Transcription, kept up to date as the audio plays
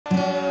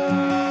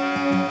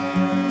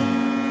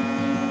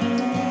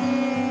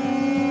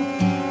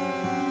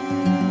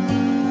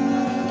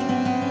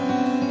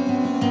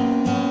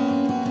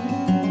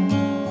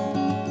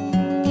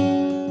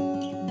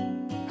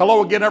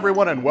Hello again,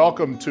 everyone, and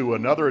welcome to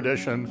another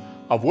edition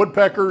of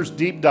Woodpeckers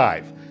Deep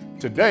Dive.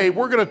 Today,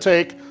 we're going to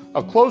take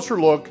a closer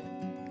look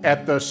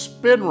at the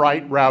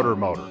SpinRite router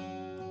motor.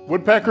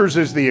 Woodpeckers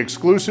is the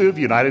exclusive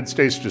United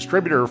States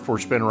distributor for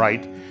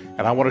SpinRite,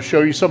 and I want to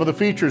show you some of the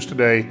features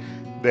today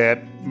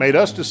that made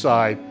us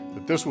decide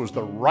that this was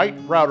the right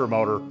router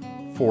motor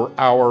for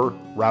our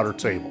router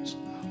tables.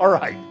 All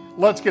right,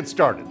 let's get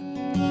started.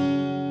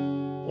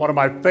 One of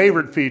my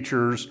favorite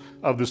features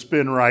of the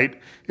SpinRite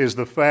is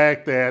the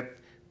fact that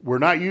we're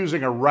not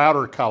using a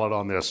router collet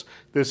on this.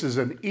 This is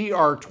an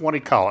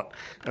ER20 collet.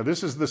 Now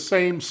this is the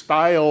same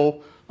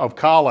style of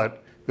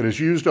collet that is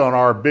used on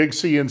our big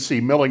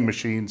CNC milling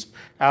machines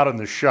out in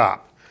the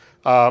shop.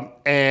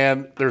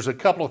 And there's a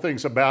couple of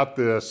things about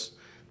this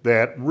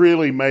that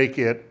really make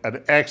it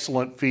an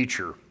excellent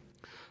feature.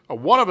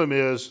 One of them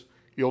is,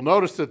 you'll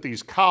notice that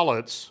these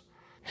collets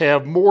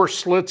have more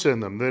slits in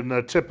them than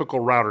a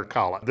typical router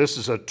collet. This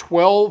is a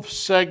 12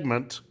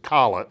 segment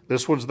collet.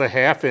 This one's the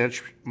 1/2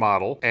 inch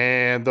model,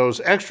 and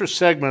those extra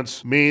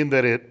segments mean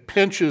that it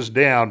pinches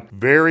down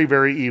very,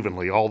 very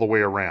evenly all the way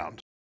around.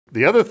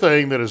 The other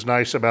thing that is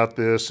nice about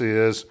this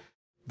is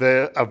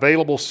the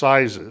available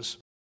sizes.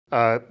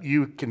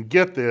 You can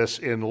get this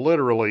in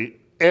literally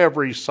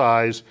every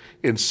size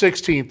in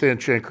 1/16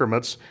 inch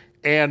increments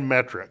and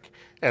metric,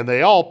 and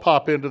they all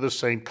pop into the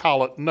same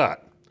collet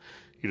nut.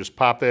 You just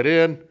pop that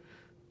in,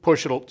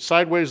 push it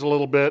sideways a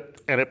little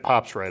bit, and it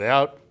pops right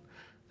out.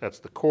 That's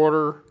the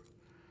 1/4,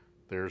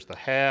 there's the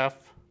 1/2,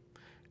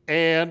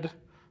 and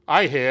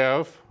I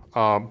have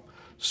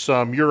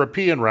some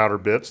European router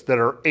bits that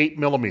are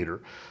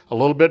 8mm, a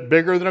little bit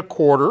bigger than a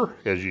 1/4,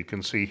 as you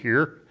can see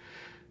here.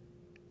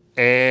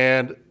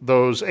 And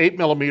those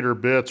 8mm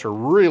bits are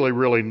really,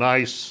 really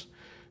nice.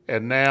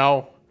 And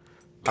now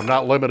I'm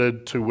not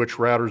limited to which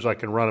routers I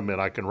can run them in.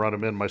 I can run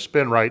them in my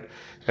SpinRite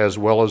as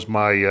well as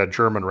my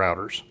German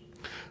routers.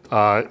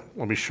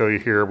 Let me show you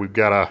here. We've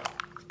got a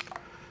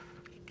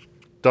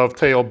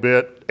dovetail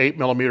bit,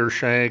 8mm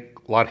shank,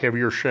 a lot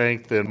heavier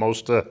shank than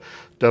most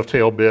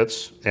dovetail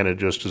bits, and it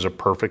just is a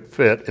perfect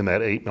fit in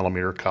that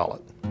 8mm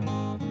collet.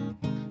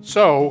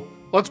 So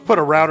let's put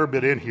a router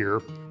bit in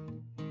here.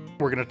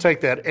 We're going to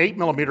take that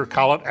 8mm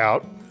collet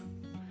out,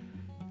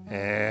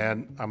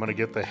 and I'm going to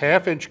get the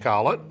 1/2 inch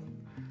collet,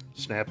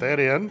 snap that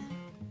in,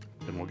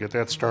 and we'll get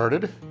that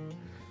started.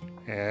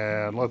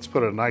 And let's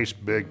put a nice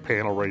big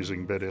panel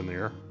raising bit in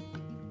there.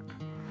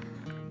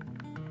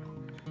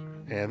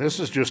 And this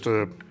is just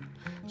a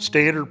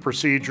standard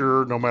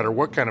procedure, no matter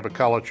what kind of a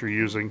collet you're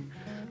using.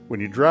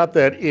 When you drop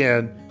that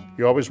in,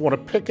 you always want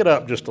to pick it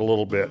up just a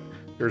little bit.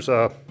 There's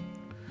a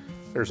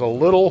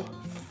little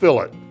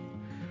fillet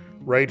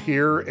right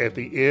here at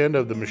the end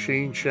of the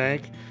machine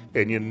shank,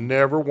 and you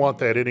never want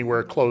that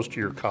anywhere close to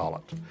your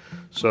collet.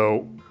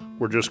 So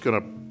we're just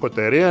going to put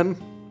that in,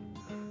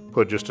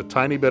 put just a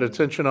tiny bit of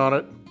tension on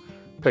it,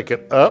 pick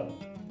it up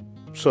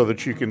so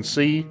that you can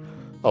see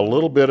a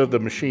little bit of the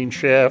machine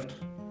shaft,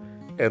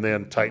 and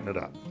then tighten it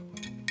up.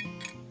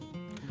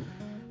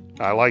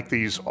 I like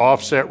these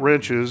offset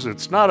wrenches.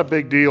 It's not a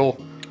big deal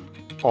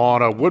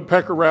on a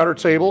Woodpecker router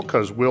table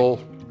because we'll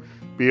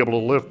be able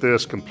to lift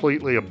this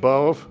completely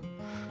above.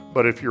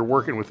 But if you're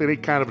working with any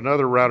kind of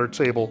another router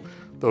table,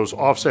 those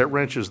offset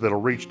wrenches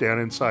that'll reach down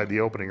inside the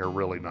opening are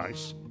really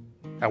nice.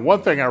 And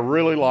one thing I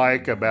really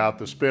like about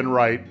the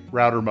SpinRite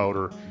router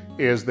motor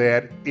is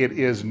that it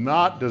is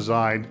not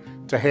designed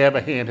to have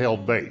a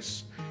handheld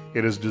base.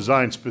 It is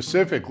designed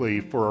specifically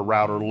for a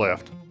router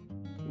lift.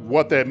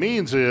 What that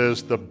means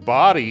is the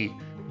body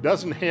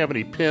doesn't have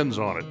any pins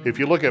on it. If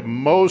you look at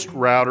most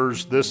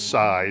routers this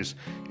size,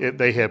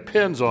 they have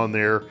pins on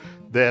there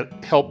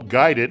that help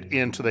guide it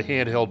into the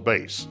handheld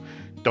base.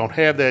 Don't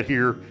have that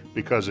here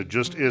because it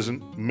just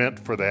isn't meant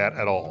for that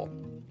at all.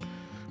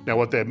 Now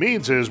what that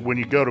means is when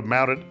you go to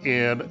mount it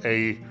in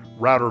a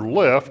router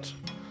lift,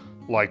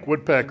 like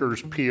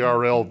Woodpecker's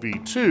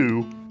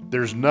PRL-V2,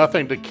 there's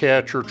nothing to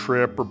catch or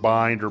trip or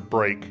bind or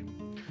break.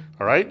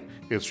 All right,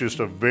 it's just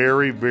a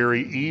very,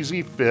 very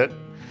easy fit.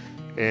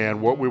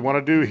 And what we want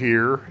to do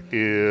here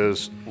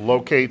is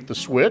locate the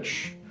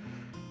switch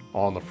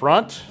on the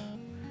front.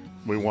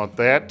 We want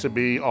that to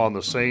be on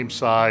the same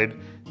side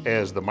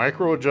as the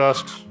micro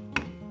adjust,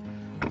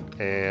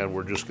 and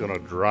we're just going to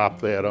drop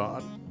that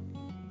on.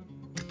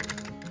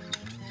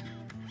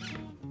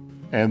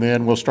 And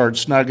then we'll start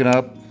snugging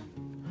up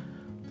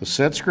the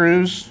set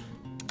screws.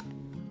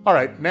 All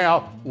right,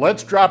 now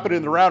let's drop it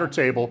in the router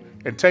table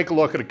and take a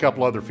look at a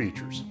couple other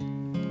features.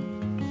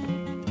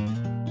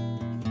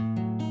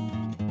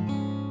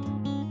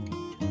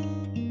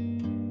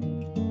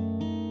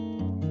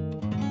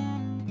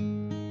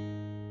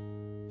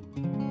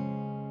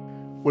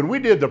 When we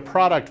did the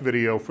product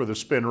video for the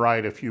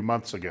SpinRite a few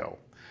months ago,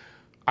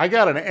 I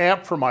got an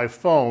app for my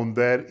phone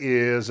that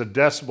is a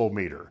decibel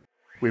meter.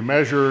 We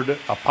measured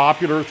a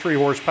popular 3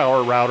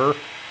 horsepower router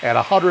at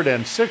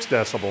 106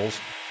 decibels,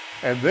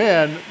 and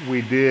then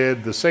we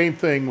did the same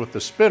thing with the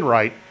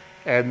SpinRite,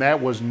 and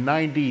that was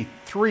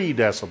 93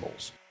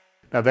 decibels.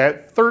 Now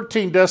that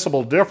 13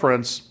 decibel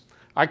difference,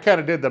 I kind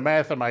of did the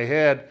math in my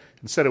head,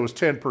 and said it was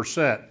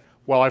 10%.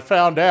 Well, I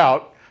found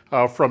out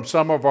from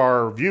some of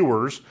our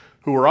viewers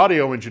who are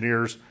audio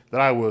engineers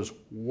that I was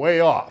way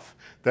off.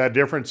 That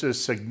difference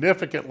is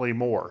significantly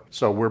more.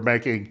 So we're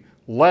making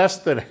less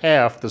than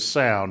half the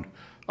sound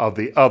of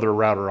the other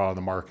router on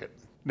the market.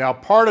 Now,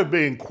 part of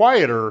being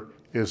quieter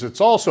is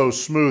it's also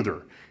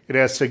smoother. It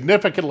has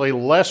significantly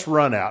less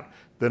runout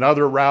than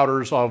other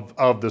routers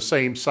of the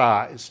same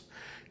size.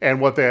 And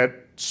what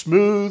that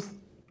smooth,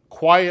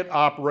 quiet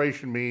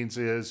operation means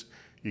is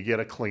you get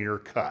a cleaner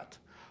cut.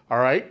 All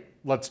right,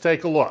 let's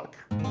take a look.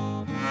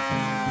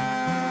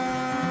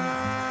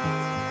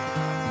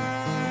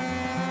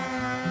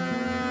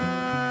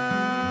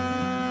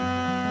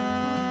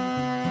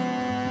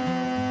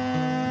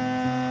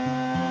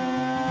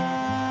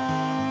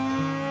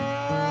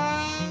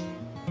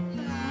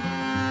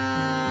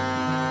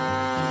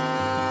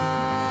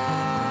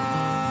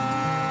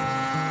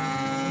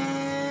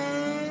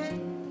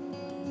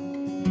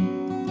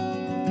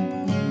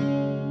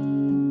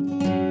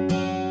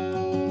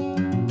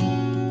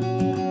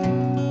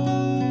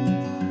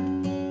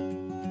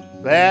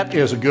 That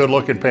is a good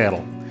looking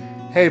panel.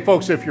 Hey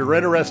folks, if you're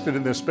interested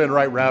in this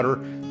SpinRite router,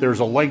 there's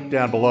a link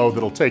down below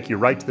that'll take you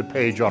right to the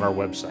page on our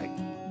website.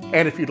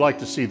 And if you'd like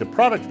to see the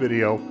product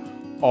video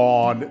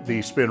on the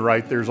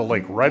SpinRite, there's a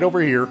link right over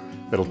here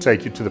that'll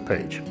take you to the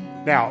page.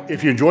 Now,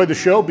 if you enjoyed the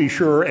show, be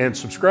sure and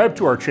subscribe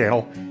to our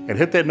channel and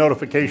hit that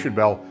notification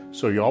bell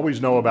so you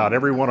always know about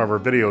every one of our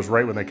videos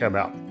right when they come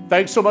out.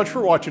 Thanks so much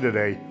for watching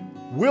today.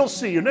 We'll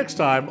see you next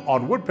time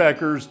on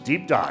Woodpeckers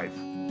Deep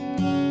Dive.